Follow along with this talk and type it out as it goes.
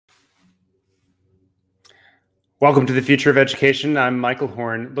Welcome to the Future of Education. I'm Michael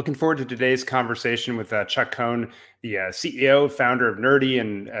Horn. Looking forward to today's conversation with Chuck Cohn, the CEO, founder of Nerdy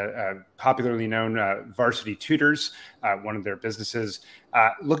and popularly known Varsity Tutors, one of their businesses.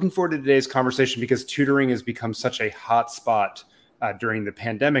 Looking forward to today's conversation because tutoring has become such a hot spot during the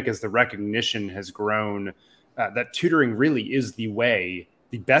pandemic as the recognition has grown that tutoring really is the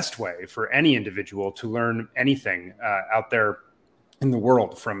best way for any individual to learn anything out there in the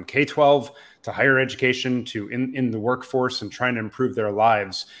world, from K-12 to higher education to in the workforce and trying to improve their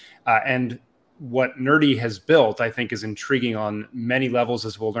lives. And what Nerdy has built, I think, is intriguing on many levels,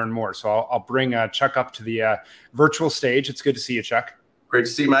 as we'll learn more. So I'll bring Chuck up to the virtual stage. It's good to see you, Chuck. Great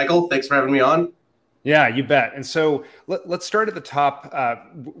to see you, Michael. Thanks for having me on. Yeah, you bet. And so let's start at the top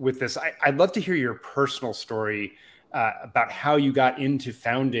with this. I'd love to hear your personal story about how you got into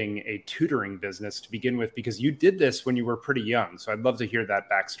founding a tutoring business to begin with, because you did this when you were pretty young. So I'd love to hear that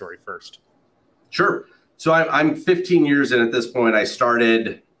backstory first. Sure. So I'm 15 years in at this point. I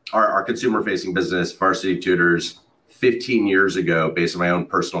started our consumer-facing business, Varsity Tutors, 15 years ago, based on my own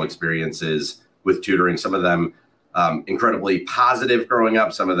personal experiences with tutoring. Some of them incredibly positive growing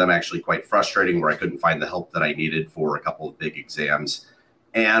up, some of them actually quite frustrating, where I couldn't find the help that I needed for a couple of big exams.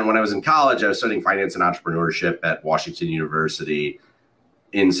 And when I was in college, I was studying finance and entrepreneurship at Washington University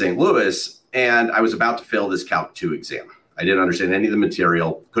in St. Louis, and I was about to fail this Calc 2 exam. I didn't understand any of the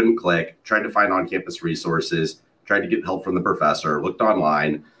material, couldn't click, tried to find on-campus resources, tried to get help from the professor, looked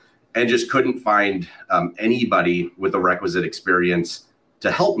online, and just couldn't find anybody with the requisite experience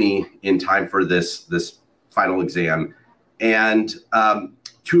to help me in time for this final exam. And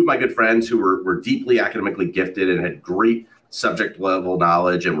two of my good friends who were deeply academically gifted and had great subject level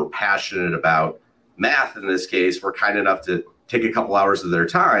knowledge and were passionate about math in this case were kind enough to take a couple hours of their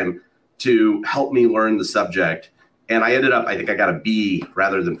time to help me learn the subject. And I ended up, I think I got a B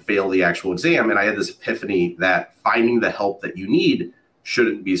rather than fail the actual exam. And I had this epiphany that finding the help that you need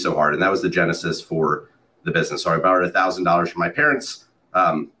shouldn't be so hard. And that was the genesis for the business. So I borrowed $1,000 from my parents,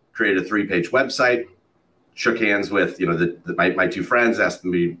 created a 3-page website, shook hands with my two friends, asked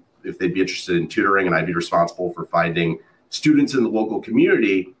them if they'd be interested in tutoring, and I'd be responsible for finding students in the local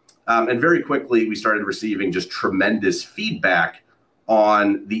community. And very quickly, we started receiving just tremendous feedback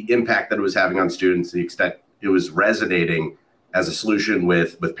on the impact that it was having on students, the extent it was resonating as a solution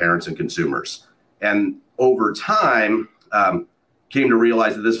with parents and consumers. And over time, came to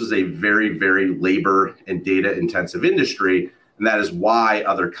realize that this was a very, very labor and data intensive industry. And that is why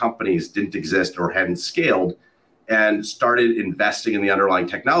other companies didn't exist or hadn't scaled, and started investing in the underlying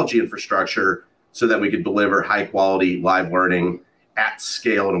technology infrastructure so that we could deliver high quality live learning at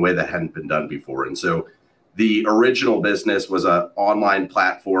scale in a way that hadn't been done before. And so the original business was an online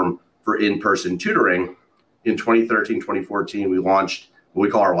platform for in-person tutoring. In 2013, 2014, we launched what we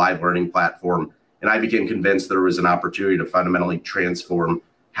call our live learning platform. And I became convinced there was an opportunity to fundamentally transform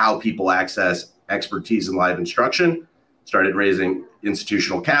how people access expertise in live instruction. Started raising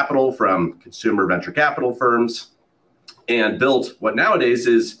institutional capital from consumer venture capital firms and built what nowadays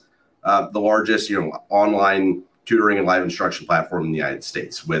is the largest, online tutoring and live instruction platform in the United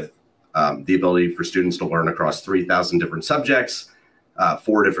States, with the ability for students to learn across 3,000 different subjects,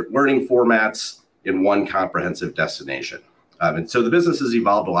 4 different learning formats in one comprehensive destination. And so the business has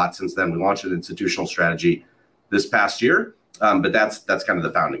evolved a lot since then. We launched an institutional strategy this past year, but that's kind of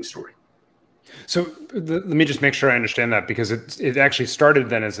the founding story. So let me just make sure I understand that, because it actually started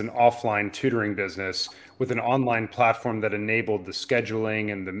then as an offline tutoring business with an online platform that enabled the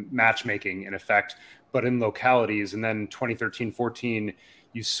scheduling and the matchmaking in effect, but in localities. And then 2013, 14,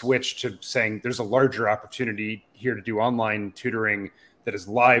 you switched to saying there's a larger opportunity here to do online tutoring that is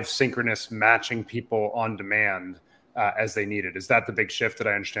live, synchronous, matching people on demand as they need it. Is that the big shift? Did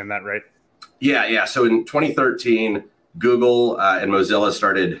I understand that right? Yeah. So in 2013, Google and Mozilla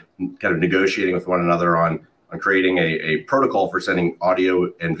started kind of negotiating with one another on creating a protocol for sending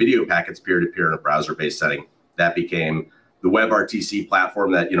audio and video packets peer-to-peer in a browser-based setting. That became the WebRTC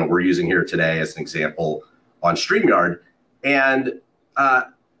platform that we're using here today as an example on StreamYard. And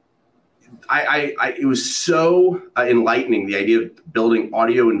it was so enlightening, the idea of building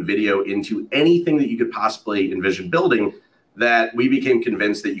audio and video into anything that you could possibly envision building, that we became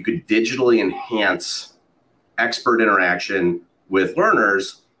convinced that you could digitally enhance expert interaction with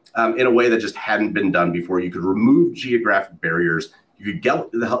learners in a way that just hadn't been done before. You could remove geographic barriers. You could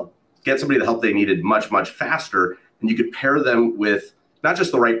get somebody the help they needed much, much faster, and you could pair them with not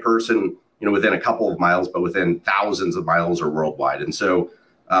just the right person, within a couple of miles, but within thousands of miles or worldwide. And so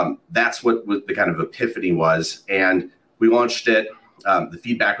that's what the kind of epiphany was. And we launched it. The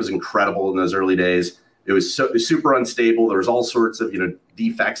feedback was incredible in those early days. It was super unstable. There was all sorts of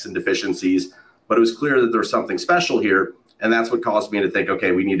defects and deficiencies. but it was clear that there was something special here. And that's what caused me to think,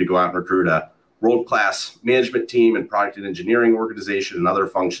 okay, we need to go out and recruit a world-class management team and product and engineering organization and other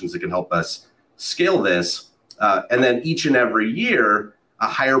functions that can help us scale this. And then each and every year, a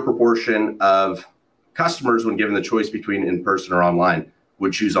higher proportion of customers, when given the choice between in-person or online,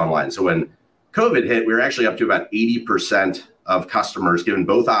 would choose online. So when COVID hit, we were actually up to about 80% of customers, given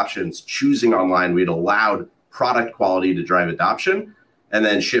both options, choosing online. We'd allowed product quality to drive adoption, and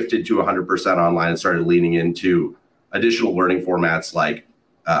then shifted to 100% online and started leaning into additional learning formats like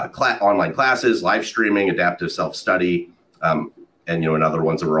online classes, live streaming, adaptive self-study, and other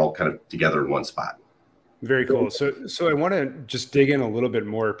ones that were all kind of together in one spot. Very cool. So I want to just dig in a little bit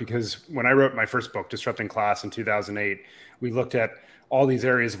more, because when I wrote my first book, Disrupting Class, in 2008, we looked at all these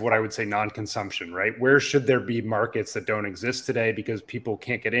areas of what I would say non-consumption, right? Where should there be markets that don't exist today because people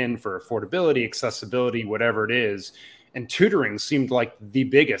can't get in for affordability, accessibility, whatever it is. And tutoring seemed like the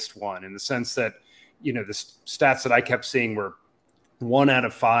biggest one, in the sense that, the stats that I kept seeing were 1 out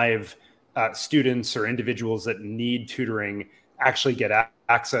of 5 students or individuals that need tutoring actually get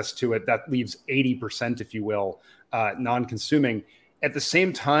access to it. That leaves 80%, if you will, non-consuming. At the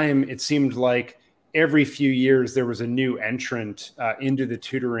same time, it seemed like every few years there was a new entrant into the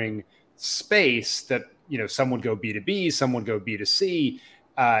tutoring space that, some would go B2B, some would go B2C.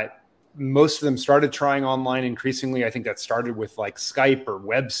 Most of them started trying online increasingly. I think that started with like Skype or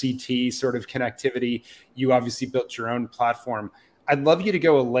WebCT sort of connectivity. You obviously built your own platform. I'd love you to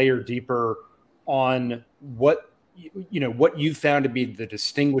go a layer deeper on what you found to be the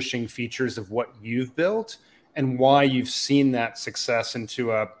distinguishing features of what you've built, and why you've seen that success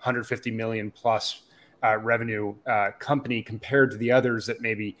into a 150 million plus revenue company compared to the others that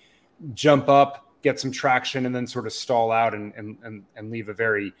maybe jump up, get some traction, and then sort of stall out and leave a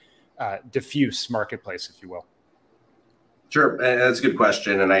very diffuse marketplace, if you will. Sure, that's a good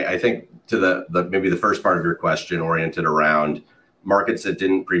question, and I think to the maybe the first part of your question oriented around markets that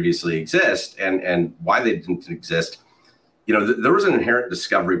didn't previously exist and why they didn't exist. There was an inherent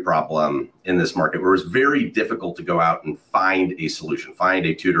discovery problem in this market where it was very difficult to go out and find a solution, find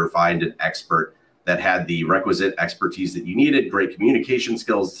a tutor, find an expert that had the requisite expertise that you needed, great communication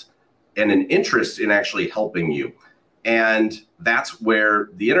skills, and an interest in actually helping you. And that's where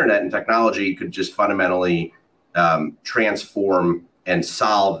the internet and technology could just fundamentally transform and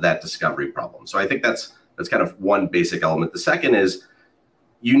solve that discovery problem. So I think that's kind of one basic element. The second is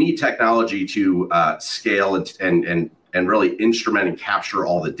you need technology to scale and really instrument and capture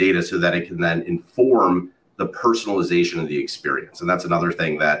all the data so that it can then inform the personalization of the experience. And that's another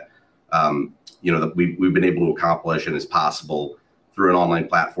thing that that we've been able to accomplish and is possible through an online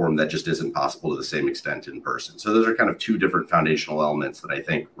platform that just isn't possible to the same extent in person. So those are kind of two different foundational elements that I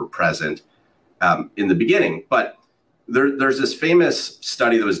think were present in the beginning. But there's this famous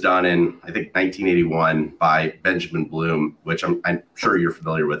study that was done in, I think, 1981 by Benjamin Bloom, which I'm sure you're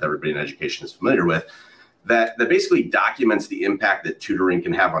familiar with, everybody in education is familiar with, that basically documents the impact that tutoring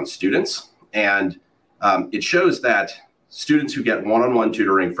can have on students. And it shows that students who get one-on-one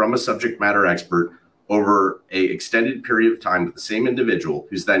tutoring from a subject matter expert over an extended period of time with the same individual,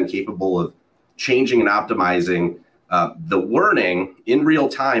 who's then capable of changing and optimizing the learning in real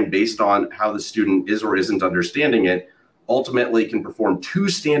time based on how the student is or isn't understanding it, ultimately can perform 2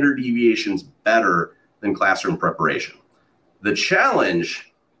 standard deviations better than classroom preparation. The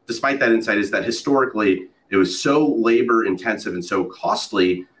challenge, despite that insight, is that historically it was so labor intensive and so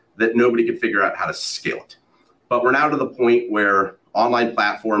costly that nobody could figure out how to scale it. But we're now to the point where online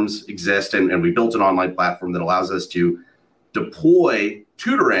platforms exist, and we built an online platform that allows us to deploy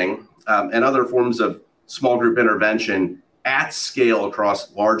tutoring and other forms of small group intervention at scale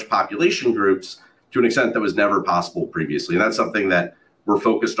across large population groups to an extent that was never possible previously. And that's something that we're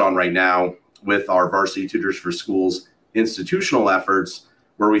focused on right now with our Varsity Tutors for Schools institutional efforts,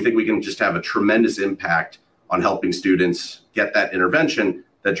 where we think we can just have a tremendous impact on helping students get that intervention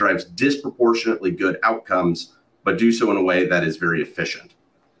that drives disproportionately good outcomes, but do so in a way that is very efficient.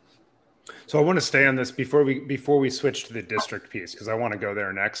 So I want to stay on this before we switch to the district piece, because I want to go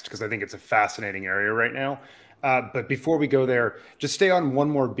there next, because I think it's a fascinating area right now. But before we go there, just stay on one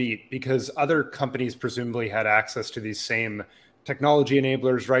more beat, because other companies presumably had access to these same technology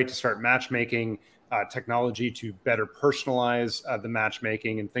enablers, right, to start matchmaking, technology to better personalize the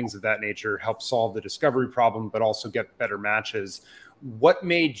matchmaking and things of that nature, help solve the discovery problem, but also get better matches. What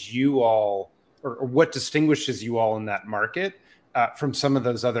made you all, or what distinguishes you all in that market from some of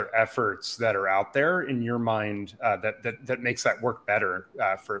those other efforts that are out there in your mind that makes that work better,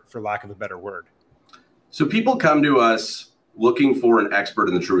 for lack of a better word? So people come to us looking for an expert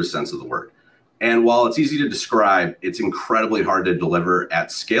in the truest sense of the word. And while it's easy to describe, it's incredibly hard to deliver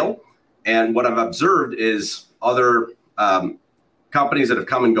at scale. And what I've observed is other companies that have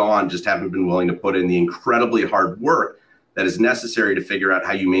come and gone just haven't been willing to put in the incredibly hard work that is necessary to figure out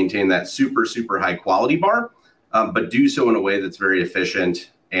how you maintain that super, super high quality bar, but do so in a way that's very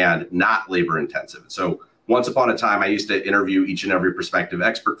efficient and not labor intensive. So once upon a time, I used to interview each and every prospective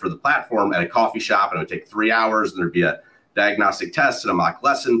expert for the platform at a coffee shop, and it would take 3 hours, and there'd be a diagnostic test and a mock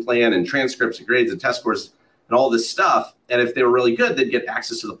lesson plan and transcripts and grades and test scores and all this stuff. And if they were really good, they'd get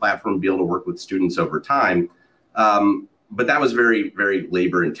access to the platform and be able to work with students over time. But that was very, very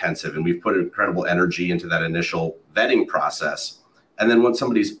labor intensive. And we've put incredible energy into that initial vetting process. And then once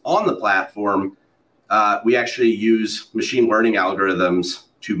somebody's on the platform, we actually use machine learning algorithms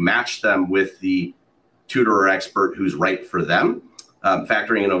to match them with the tutor or expert who's right for them,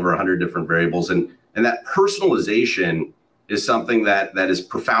 factoring in over 100 different variables. And that personalization is something that is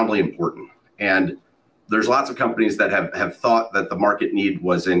profoundly important. And there's lots of companies that have thought that the market need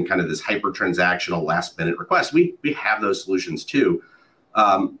was in kind of this hyper transactional last minute request. We have those solutions too.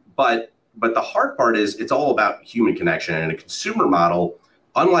 But the hard part is it's all about human connection. And a consumer model,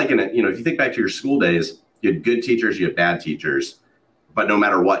 unlike if you think back to your school days, you had good teachers, you had bad teachers, but no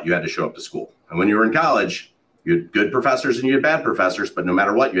matter what, you had to show up to school. And when you were in college, you had good professors and you had bad professors, but no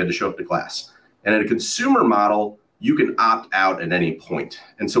matter what, you had to show up to class. And in a consumer model, you can opt out at any point.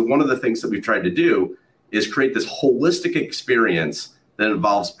 And so one of the things that we've tried to do is create this holistic experience that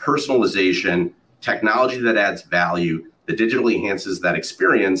involves personalization, technology that adds value, that digitally enhances that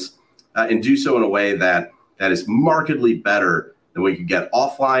experience, and do so in a way that is markedly better than what you could get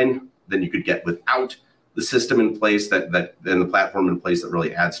offline, than you could get without the system in place and the platform in place that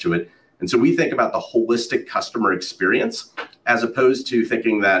really adds to it. And so we think about the holistic customer experience as opposed to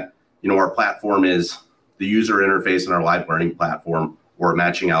thinking that, our platform is the user interface in our live learning platform, or a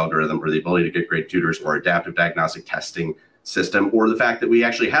matching algorithm, or the ability to get great tutors, or adaptive diagnostic testing system, or the fact that we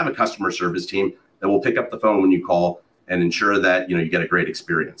actually have a customer service team that will pick up the phone when you call and ensure that you get a great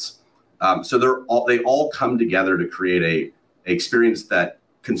experience. So they all come together to create a experience that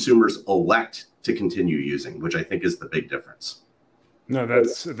consumers elect to continue using, which I think is the big difference. No,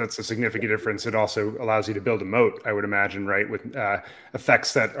 that's a significant difference. It also allows you to build a moat, I would imagine, right, with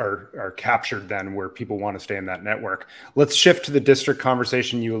effects that are captured then where people want to stay in that network. Let's shift to the district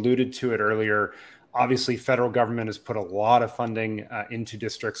conversation. You alluded to it earlier. Obviously, federal government has put a lot of funding into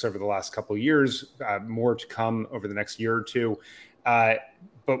districts over the last couple of years, more to come over the next year or two.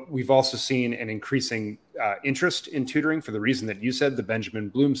 But we've also seen an increasing interest in tutoring for the reason that you said, the Benjamin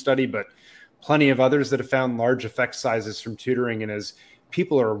Bloom study, but plenty of others that have found large effect sizes from tutoring. And as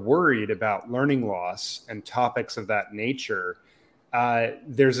people are worried about learning loss and topics of that nature,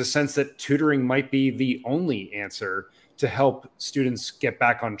 there's a sense that tutoring might be the only answer to help students get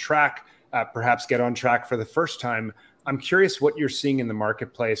back on track, perhaps get on track for the first time. I'm curious what you're seeing in the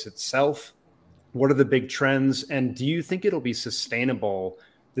marketplace itself. What are the big trends? And do you think it'll be sustainable,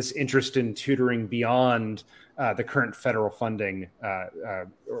 this interest in tutoring beyond the current federal funding,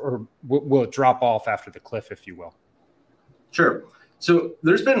 or will it drop off after the cliff, if you will? Sure. So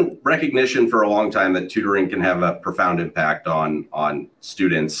there's been recognition for a long time that tutoring can have a profound impact on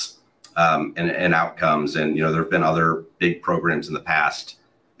students and outcomes. And, there have been other big programs in the past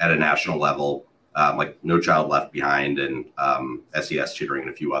at a national level, like No Child Left Behind and SES tutoring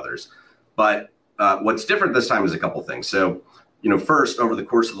and a few others. But what's different this time is a couple things. So, first, over the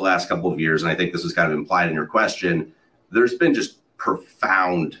course of the last couple of years, and I think this was kind of implied in your question, there's been just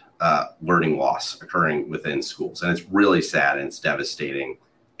profound learning loss occurring within schools. And it's really sad and it's devastating.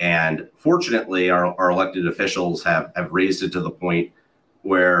 And fortunately, our elected officials have raised it to the point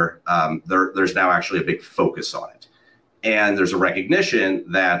where there's now actually a big focus on it. And there's a recognition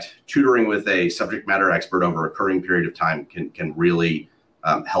that tutoring with a subject matter expert over a recurring period of time can really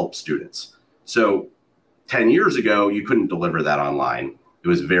help students. So 10 years ago, you couldn't deliver that online. It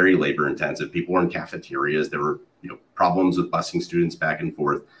was very labor intensive. People were in cafeterias. There were problems with busing students back and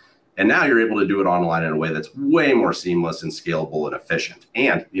forth. And now you're able to do it online in a way that's way more seamless and scalable and efficient.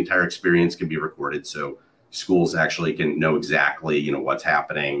 And the entire experience can be recorded. So schools actually can know exactly, what's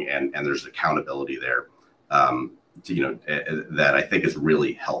happening. And there's accountability there, that I think is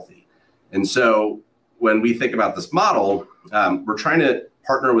really healthy. And so when we think about this model, we're trying to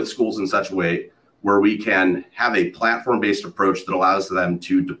partner with schools in such a way where we can have a platform-based approach that allows them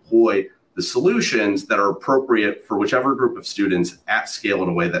to deploy the solutions that are appropriate for whichever group of students at scale in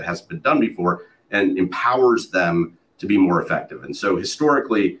a way that hasn't been done before and empowers them to be more effective. And so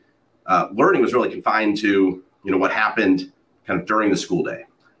historically, learning was really confined to, what happened kind of during the school day.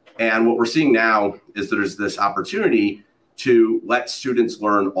 And what we're seeing now is there's this opportunity to let students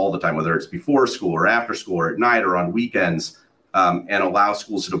learn all the time, whether it's before school or after school or at night or on weekends. and allow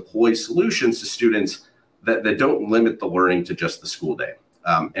schools to deploy solutions to students that don't limit the learning to just the school day.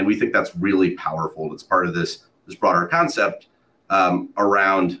 And we think that's really powerful. It's part of this broader concept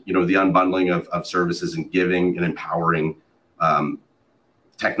around the unbundling of services and giving and empowering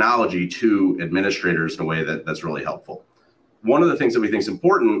technology to administrators in a way that's really helpful. One of the things that we think is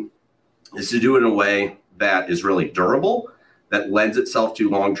important is to do it in a way that is really durable, that lends itself to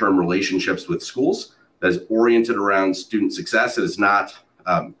long-term relationships with schools, that is oriented around student success, that is not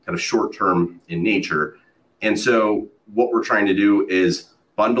kind of short-term in nature. And so what we're trying to do is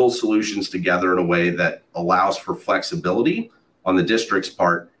bundle solutions together in a way that allows for flexibility on the district's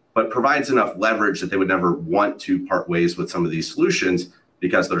part, but provides enough leverage that they would never want to part ways with some of these solutions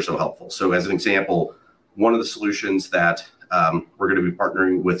because they're so helpful. So as an example, one of the solutions that we're going to be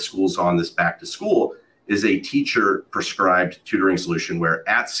partnering with schools on this back to school is a teacher prescribed tutoring solution where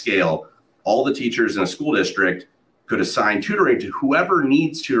at scale, all the teachers in a school district could assign tutoring to whoever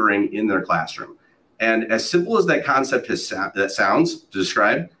needs tutoring in their classroom. And as simple as that concept that sounds to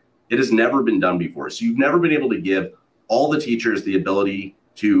describe, it has never been done before. So you've never been able to give all the teachers the ability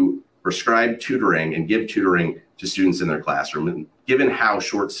to prescribe tutoring and give tutoring to students in their classroom. And given how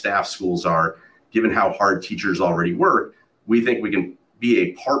short staffed schools are, given how hard teachers already work, we think we can be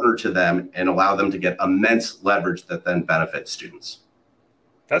a partner to them and allow them to get immense leverage that then benefits students.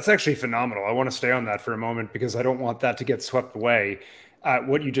 That's actually phenomenal. I want to stay on that for a moment because I don't want that to get swept away.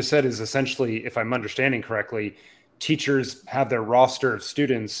 What you just said is essentially, if I'm understanding correctly, teachers have their roster of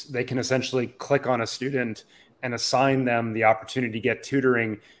students. They can essentially click on a student and assign them the opportunity to get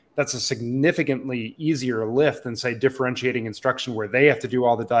tutoring. That's a significantly easier lift than, say, differentiating instruction, where they have to do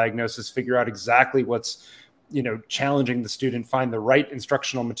all the diagnosis, figure out exactly what's challenging the student, find the right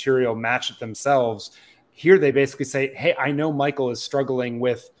instructional material, match it themselves. Here, they basically say, hey, I know Michael is struggling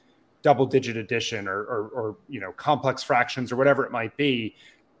with double-digit addition or complex fractions or whatever it might be.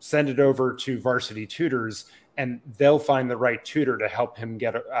 Send it over to Varsity Tutors, and they'll find the right tutor to help him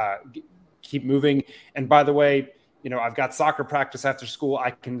keep moving. And by the way, I've got soccer practice after school.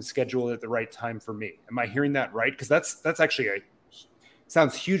 I can schedule it at the right time for me. Am I hearing that right? Because that's actually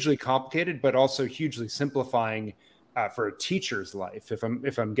sounds hugely complicated, but also hugely simplifying for a teacher's life, if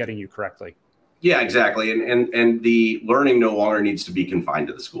I'm getting you correctly. Yeah, exactly. And the learning no longer needs to be confined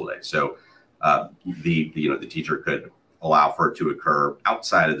to the school day. So the teacher could allow for it to occur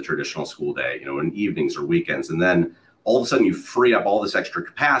outside of the traditional school day, in evenings or weekends. And then all of a sudden you free up all this extra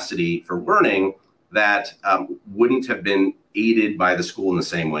capacity for learning that wouldn't have been aided by the school in the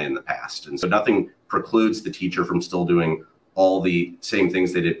same way in the past. And so nothing precludes the teacher from still doing all the same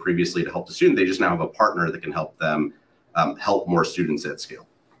things they did previously to help the student. They just now have a partner that can help them help more students at scale.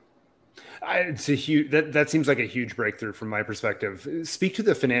 It's a huge, that seems like a huge breakthrough from my perspective. Speak to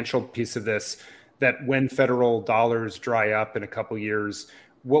the financial piece of this, that when federal dollars dry up in a couple of years,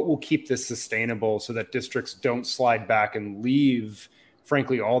 what will keep this sustainable so that districts don't slide back and leave,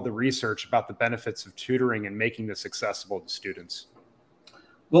 frankly, all the research about the benefits of tutoring and making this accessible to students?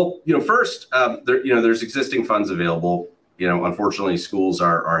 Well, first, there's existing funds available. Unfortunately, schools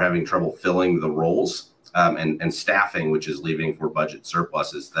are having trouble filling the roles and staffing, which is leaving for budget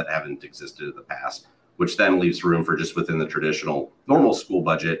surpluses that haven't existed in the past, which then leaves room for just within the traditional normal school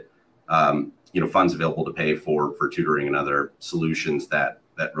budget, funds available to pay for tutoring and other solutions that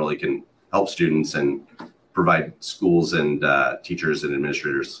really can help students and provide schools and teachers and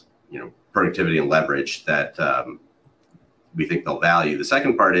administrators, productivity and leverage that we think they'll value. The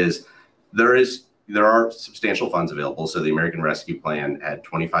second part is there are substantial funds available. So the American Rescue Plan had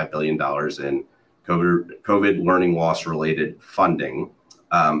 $25 billion in COVID learning loss related funding.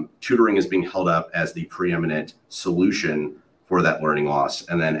 Tutoring is being held up as the preeminent solution for that learning loss.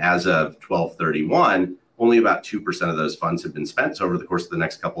 And then as of 12/31, only about 2% of those funds have been spent. So over the course of the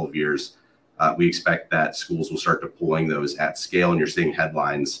next couple of years, we expect that schools will start deploying those at scale. And you're seeing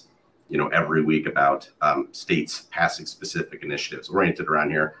headlines, every week about states passing specific initiatives oriented around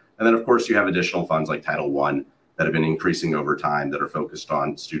here. And then, of course, you have additional funds like Title I that have been increasing over time that are focused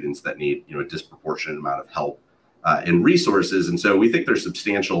on students that need, a disproportionate amount of help and resources. And so we think there's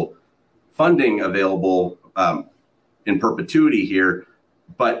substantial funding available in perpetuity here.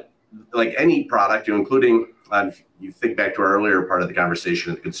 But like any product, including, if you think back to our earlier part of the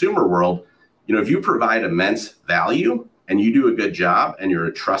conversation in the consumer world, if you provide immense value and you do a good job and you're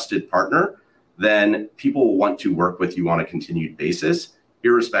a trusted partner, then people will want to work with you on a continued basis,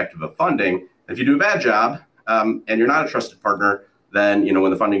 irrespective of funding. If you do a bad job and you're not a trusted partner, then,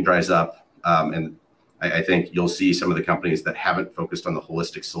 when the funding dries up, and I think you'll see some of the companies that haven't focused on the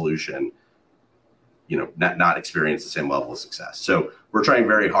holistic solution, not experience the same level of success. So we're trying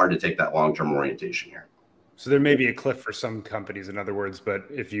very hard to take that long-term orientation here. So there may be a cliff for some companies, in other words, but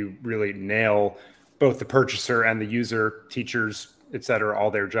if you really nail both the purchaser and the user, teachers, et cetera,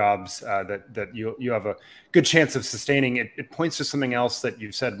 all their jobs, that you have a good chance of sustaining it. It points to something else that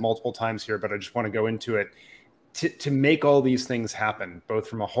you've said multiple times here, but I just want to go into it. To make all these things happen, both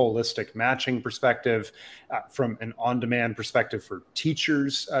from a holistic matching perspective, from an on-demand perspective for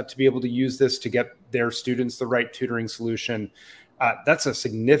teachers to be able to use this to get their students the right tutoring solution, that's a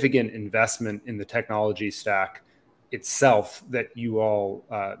significant investment in the technology stack itself that you all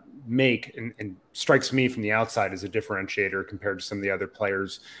make, and strikes me from the outside as a differentiator compared to some of the other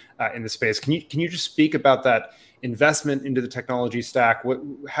players in the space. Can you just speak about that investment into the technology stack?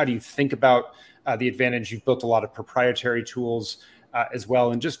 How do you think about the advantage? You've built a lot of proprietary tools as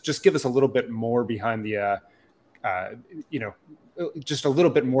well, and just give us a little bit more behind the, just a little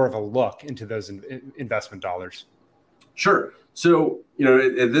bit more of a look into those investment dollars. Sure. So,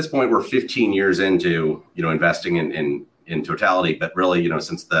 at this point, we're 15 years into, investing in totality, but really,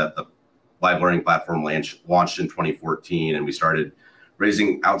 since the live learning platform launched in 2014, and we started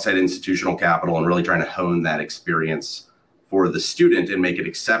raising outside institutional capital and really trying to hone that experience for the student and make it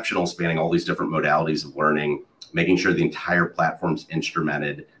exceptional, spanning all these different modalities of learning, making sure the entire platform's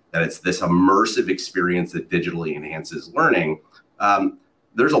instrumented, that it's this immersive experience that digitally enhances learning.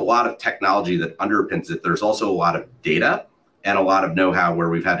 There's a lot of technology that underpins it. There's also a lot of data and a lot of know-how where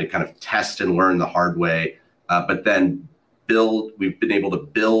we've had to kind of test and learn the hard way, but then we've been able to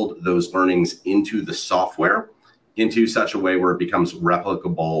build those learnings into the software into such a way where it becomes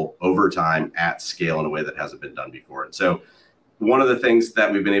replicable over time at scale in a way that hasn't been done before. And so one of the things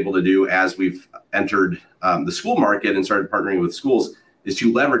that we've been able to do as we've entered the school market and started partnering with schools is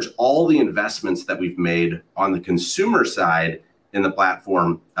to leverage all the investments that we've made on the consumer side in the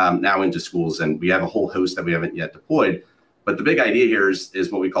platform now into schools. And we have a whole host that we haven't yet deployed. But the big idea here is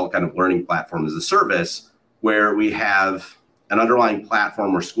what we call kind of learning platform as a service, where we have an underlying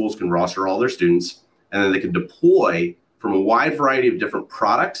platform where schools can roster all their students, and then they can deploy from a wide variety of different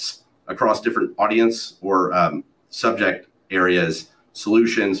products across different audience or subject areas,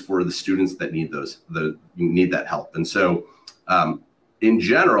 solutions for the students that need need that help. And so in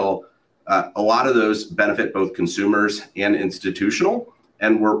general, a lot of those benefit both consumers and institutional,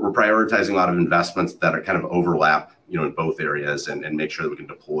 and we're prioritizing a lot of investments that are kind of overlap, in both areas, and make sure that we can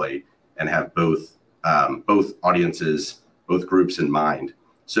deploy and have both audiences, both groups in mind.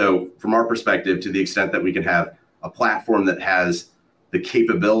 So from our perspective, to the extent that we can have a platform that has the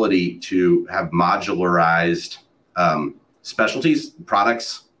capability to have modularized specialties,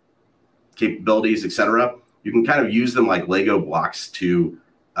 products, capabilities, et cetera, you can kind of use them like Lego blocks to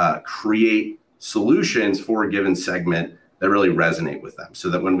create solutions for a given segment that really resonate with them, so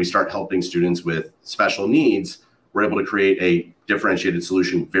that when we start helping students with special needs, we're able to create a differentiated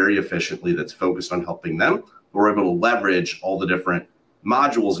solution very efficiently that's focused on helping them. We're able to leverage all the different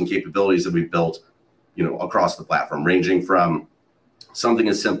modules and capabilities that we've built, across the platform, ranging from something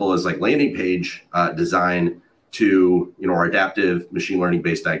as simple as like landing page design to, our adaptive machine learning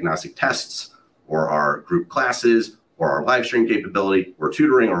based diagnostic tests, or our group classes, or our live stream capability, or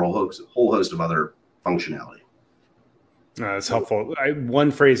tutoring, or a whole host of other functionality. That's helpful.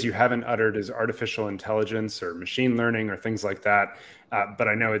 One phrase you haven't uttered is artificial intelligence or machine learning or things like that. But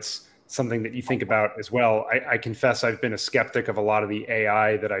I know it's something that you think about as well. I confess I've been a skeptic of a lot of the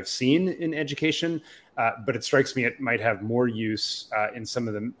AI that I've seen in education, but it strikes me it might have more use in some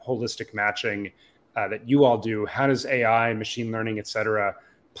of the holistic matching that you all do. How does AI, machine learning, et cetera,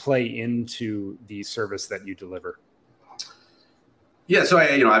 play into the service that you deliver? Yeah, so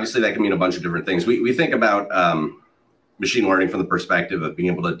obviously that can mean a bunch of different things. We think about machine learning from the perspective of being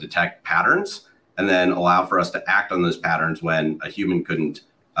able to detect patterns and then allow for us to act on those patterns when a human couldn't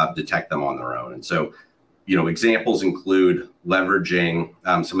detect them on their own. And so, examples include leveraging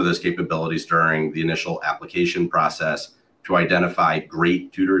some of those capabilities during the initial application process to identify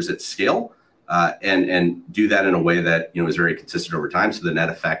great tutors at scale, and do that in a way that is very consistent over time. So the net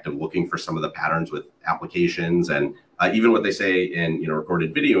effect of looking for some of the patterns with applications, and even what they say in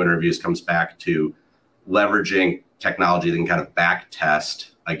recorded video interviews, comes back to leveraging technology that can kind of back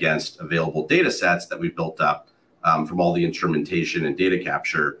test against available data sets that we've built up from all the instrumentation and data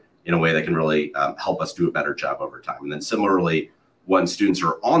capture in a way that can really help us do a better job over time. And then similarly, when students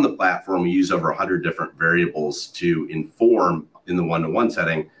are on the platform, we use over 100 different variables to inform in the one-to-one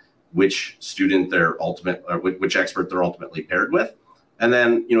setting which which expert they're ultimately paired with. And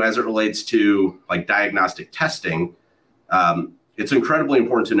then, as it relates to like diagnostic testing, it's incredibly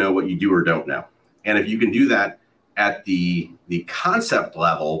important to know what you do or don't know. And if you can do that at the concept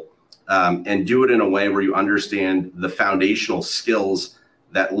level, and do it in a way where you understand the foundational skills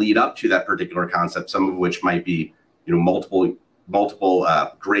that lead up to that particular concept, some of which might be, multiple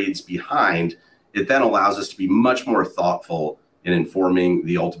grades behind. It then allows us to be much more thoughtful in informing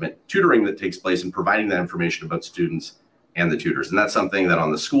the ultimate tutoring that takes place and providing that information about students and the tutors. And that's something that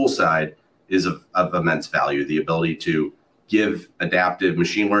on the school side is of immense value, the ability to give adaptive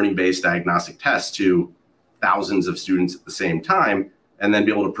machine learning based diagnostic tests to thousands of students at the same time, and then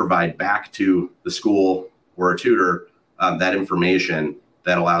be able to provide back to the school or a tutor that information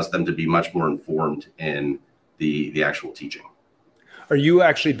that allows them to be much more informed in the actual teaching. Are you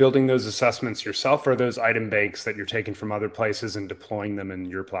actually building those assessments yourself, or are those item banks that you're taking from other places and deploying them in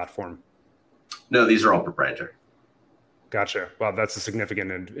your platform? No, these are all proprietary. Gotcha. Well, that's a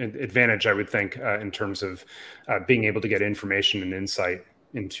significant advantage, I would think, in terms of being able to get information and insight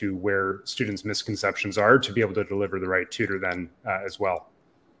into where students' misconceptions are to be able to deliver the right tutor then as well.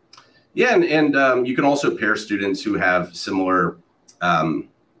 Yeah, and you can also pair students who have similar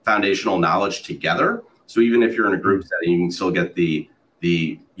foundational knowledge together. So even if you're in a group setting, you can still get the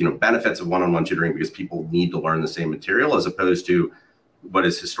benefits of one-on-one tutoring because people need to learn the same material, as opposed to what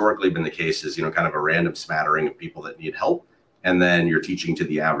has historically been the case is, kind of a random smattering of people that need help. And then you're teaching to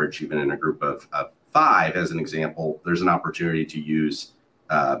the average, even in a group of 5, as an example. There's an opportunity to use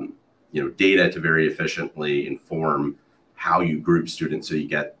data to very efficiently inform how you group students so you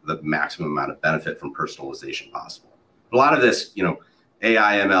get the maximum amount of benefit from personalization possible. A lot of this,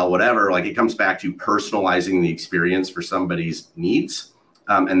 AI, ML, whatever, like it comes back to personalizing the experience for somebody's needs.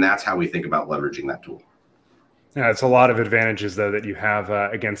 And that's how we think about leveraging that tool. Yeah, it's a lot of advantages, though, that you have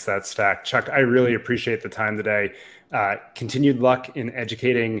against that stack. Chuck, I really appreciate the time today. Continued luck in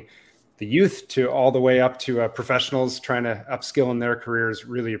educating the youth to all the way up to professionals trying to upskill in their careers.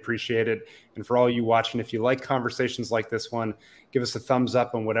 Really appreciate it. And for all you watching, if you like conversations like this one, give us a thumbs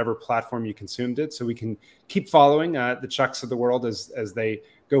up on whatever platform you consumed it so we can keep following the Chucks of the world as they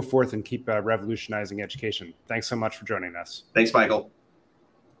go forth and keep revolutionizing education. Thanks so much for joining us. Thanks, Michael.